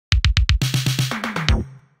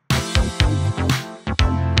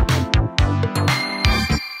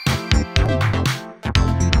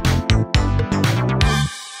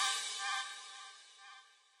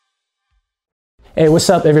Hey, what's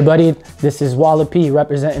up everybody? This is Walla P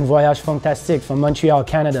representing Voyage Funktastique from Montreal,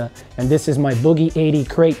 Canada, and this is my Boogie 80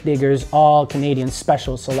 Crate Diggers All Canadian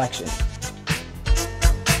Special Selection.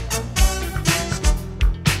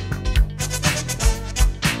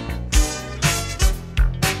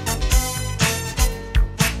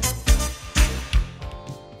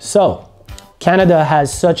 So, Canada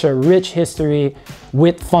has such a rich history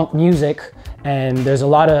with funk music, and there's a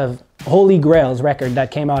lot of Holy Grails record that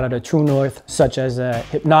came out of the True North, such as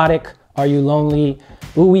Hypnotic, Are You Lonely,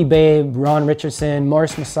 Ooh Wee Babe, Ron Richardson,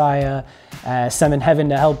 Morris Messiah, Seven Heaven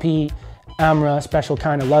to LP, Amra, Special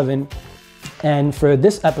Kind of Lovin'. And for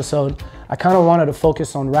this episode, I kind of wanted to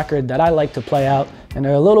focus on record that I like to play out, and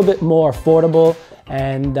they're a little bit more affordable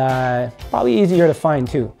and probably easier to find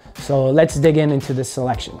too. So let's dig into this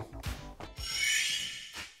selection.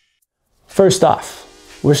 First off,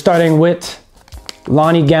 we're starting with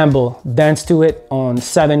Loni Gamble, Dance to It on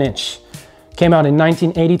 7-inch. Came out in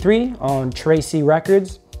 1983 on Tracy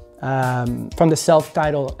Records from the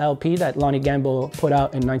self-titled LP that Loni Gamble put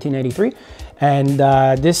out in 1983. And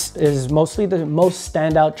this is mostly the most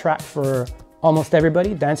standout track for almost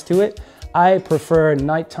everybody, Dance to It. I prefer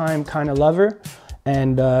Nighttime Kinda Lover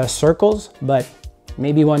and Circles, but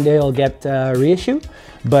maybe one day I'll get reissue.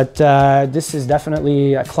 But this is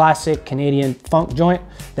definitely a classic Canadian funk joint.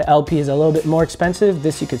 The LP is a little bit more expensive.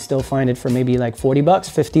 This you could still find it for maybe like 40 bucks,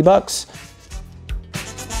 50 bucks.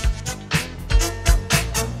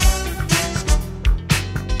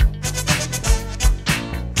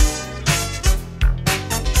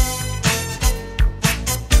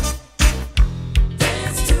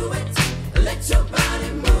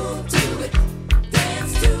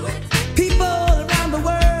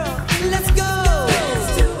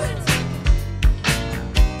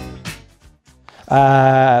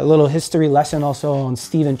 A little history lesson also on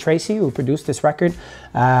Stephen Tracy, who produced this record.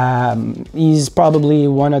 He's probably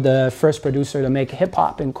one of the first producers to make hip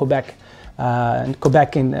hop in Quebec,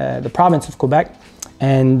 in the province of Quebec.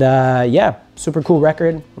 And yeah, super cool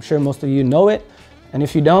record. I'm sure most of you know it. And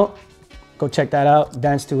if you don't, go check that out.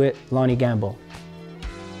 Dance to It, Loni Gamble.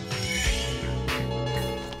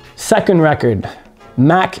 Second record,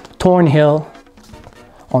 Mac ThornHill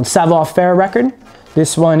on Savoir Faire record.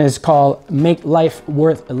 This one is called Make Life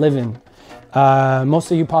Worth Living. Most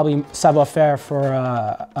of you probably Savoir Faire for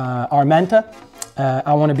Armenta,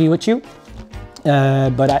 I Want to Be With You.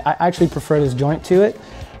 But I actually prefer this joint to it.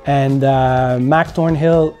 And Mac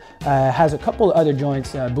ThornHill has a couple of other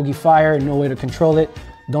joints, Boogie Fire, No Way to Control It,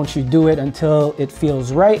 Don't You Do It Until It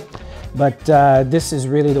Feels Right. But this is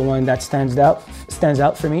really the one that stands out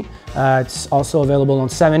for me. It's also available on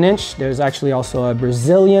 7-inch. There's actually also a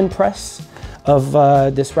Brazilian press of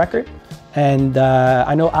this record, and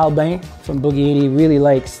I know Albin from Boogie 80 really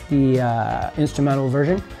likes the instrumental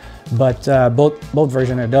version, but both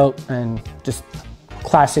versions are dope and just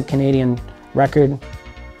classic Canadian record.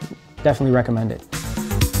 Definitely recommend it.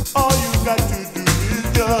 All you got to do is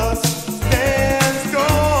just stand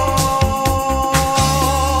strong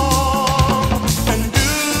and do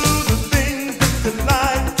the things that you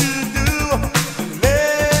like to do and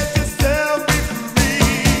let yourself be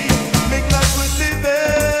free. Make life worth living.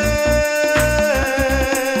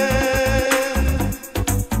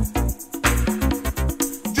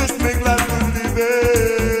 Just make life worth living.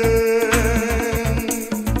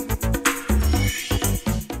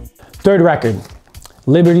 Third record,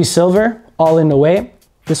 Liberty Silver, All in the Way.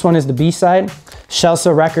 This one is the B-side.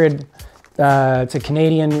 Shelsa record, it's a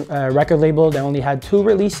Canadian record label that only had 2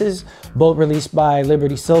 releases, both released by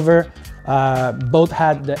Liberty Silver. Both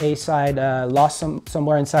had the A-side, Lost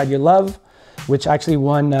Somewhere Inside Your Love, which actually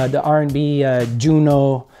won the R&B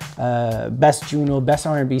Juno, Best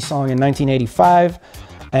R&B song in 1985.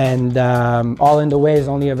 And All in the Way is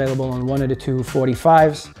only available on one of the 2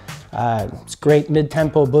 45s. It's great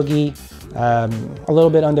mid-tempo boogie, a little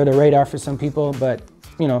bit under the radar for some people, but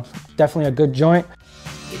you know, definitely a good joint.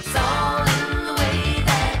 It's all in the way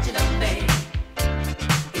that you love me.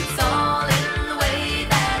 It's all in the way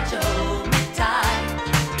that you hold me tight.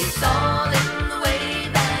 It's all in the way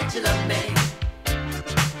that you love me.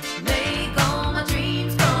 Make all my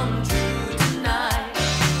dreams come true tonight.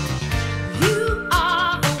 You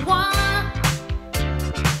are the one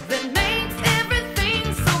that makes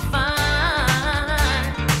everything so fine.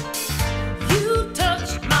 You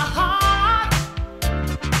touched my heart,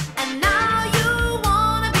 and now you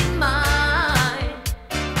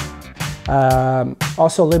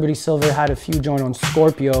Also, Liberty Silver had a few joints on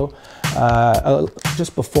Scorpio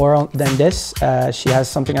just before than this. She has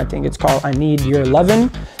something, I think it's called I Need Your Lovin'.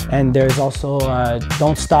 And there's also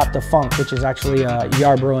Don't Stop the Funk, which is actually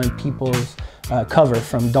Yarborough and People's cover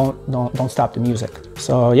from Don't Stop the Music.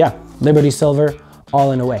 So yeah, Liberty Silver,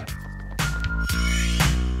 All in a Way.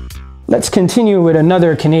 Let's continue with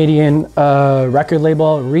another Canadian record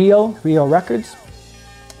label, Rio Records.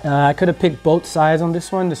 I could have picked both sides on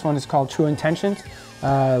this one. This one is called True Intentions.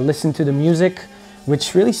 Listen to the music,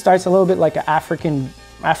 which really starts a little bit like an African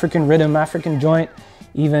rhythm, African joint.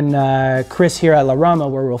 Even Chris here at La Rama,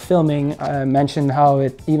 where we're filming, mentioned how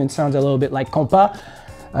it even sounds a little bit like compas.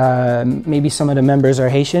 Maybe some of the members are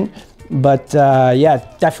Haitian. But yeah,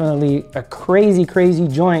 definitely a crazy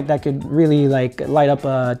joint that could really like light up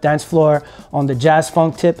a dance floor on the jazz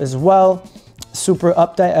funk tip as well. Super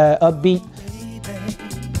upbeat.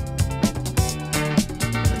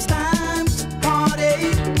 It's time to party.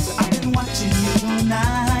 I've been watching you all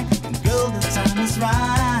night, and girl, the time is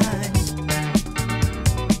right.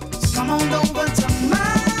 So come on over to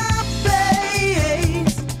my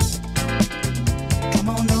place. Come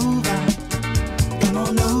on over, come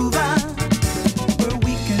on over.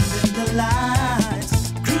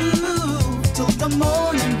 The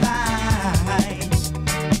morning light.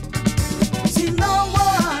 See, no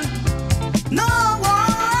one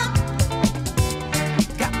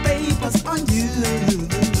got papers on you.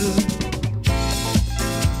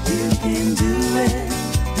 You can do it.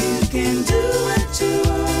 You can do what you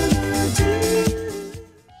wanna do.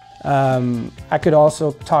 I could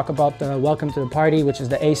also talk about the Welcome to the Party, which is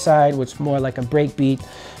the A side, which is more like a breakbeat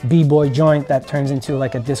b-boy joint that turns into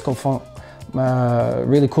like a disco funk.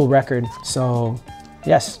 Really cool record. So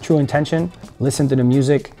yes, True Intention, listen to the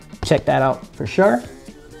music, check that out for sure.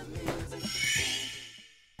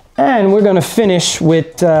 And we're gonna finish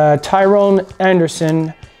with Tyrone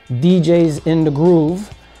Henderson, DJs in the Groove,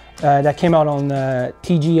 that came out on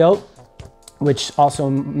TGO, which also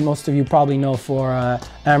most of you probably know for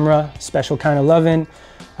Amra, Special Kind of Lovin'.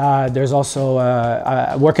 There's also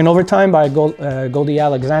Working Overtime by Goldie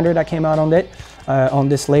Alexander that came out on it. On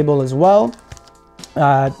this label as well.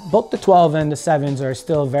 Both the 12 and the 7s are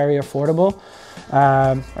still very affordable.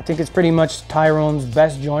 I think it's pretty much Tyrone's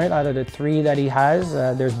best joint out of the 3 that he has.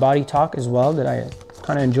 There's Body Talk as well that I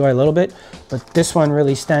kind of enjoy a little bit, but this one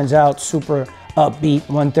really stands out, super upbeat,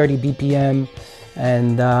 130 BPM,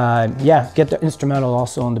 and yeah, get the instrumental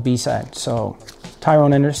also on the B side. So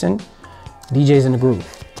Tyrone Henderson, DJs in the Groove.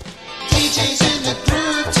 DJs in the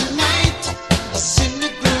groove tonight. It's in the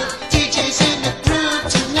groove. DJs in the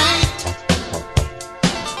groove tonight.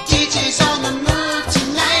 DJs on the move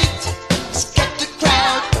tonight. Let's get the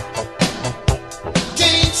crowd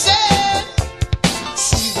dancing.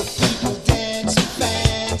 See the people dancing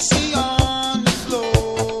fancy on the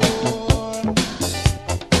floor.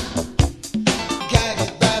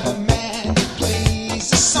 Guided by the man that plays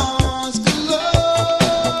the songs galore.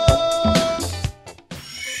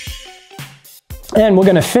 And we're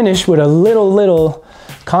gonna finish with a little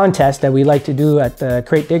contest that we like to do at the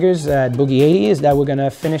Crate Diggers at Boogie 80's, that we're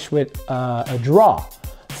gonna finish with a draw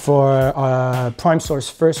for Prime Source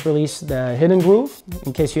first release, the Hidden Groove,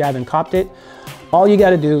 in case you haven't copped it. All you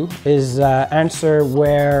gotta do is answer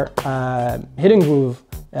where Hidden Groove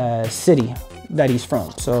city that he's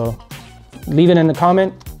from. So leave it in the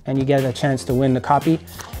comment and you get a chance to win the copy.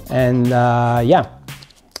 And yeah,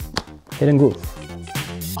 Hidden Groove.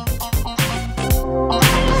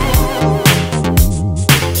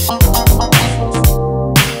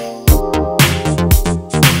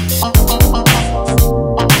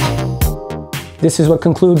 This is what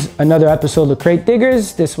concludes another episode of Crate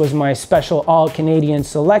Diggers. This was my special all-Canadian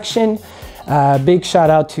selection. Big shout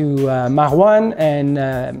out to Marwan and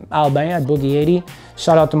Albin at Boogie 80.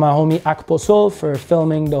 Shout out to my homie Akposol for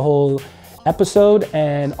filming the whole episode.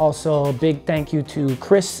 And also big thank you to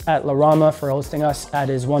Chris at La Rama for hosting us at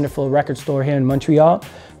his wonderful record store here in Montreal.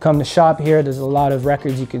 Come to shop here. There's a lot of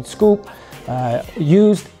records you can scoop,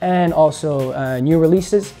 used and also new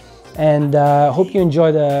releases. And hope you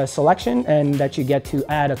enjoy the selection and that you get to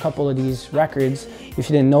add a couple of these records if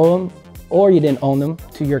you didn't know them or you didn't own them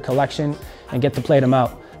to your collection and get to play them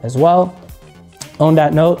out as well. On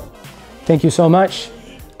that note, thank you so much.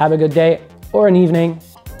 Have a good day or an evening.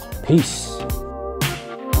 Peace.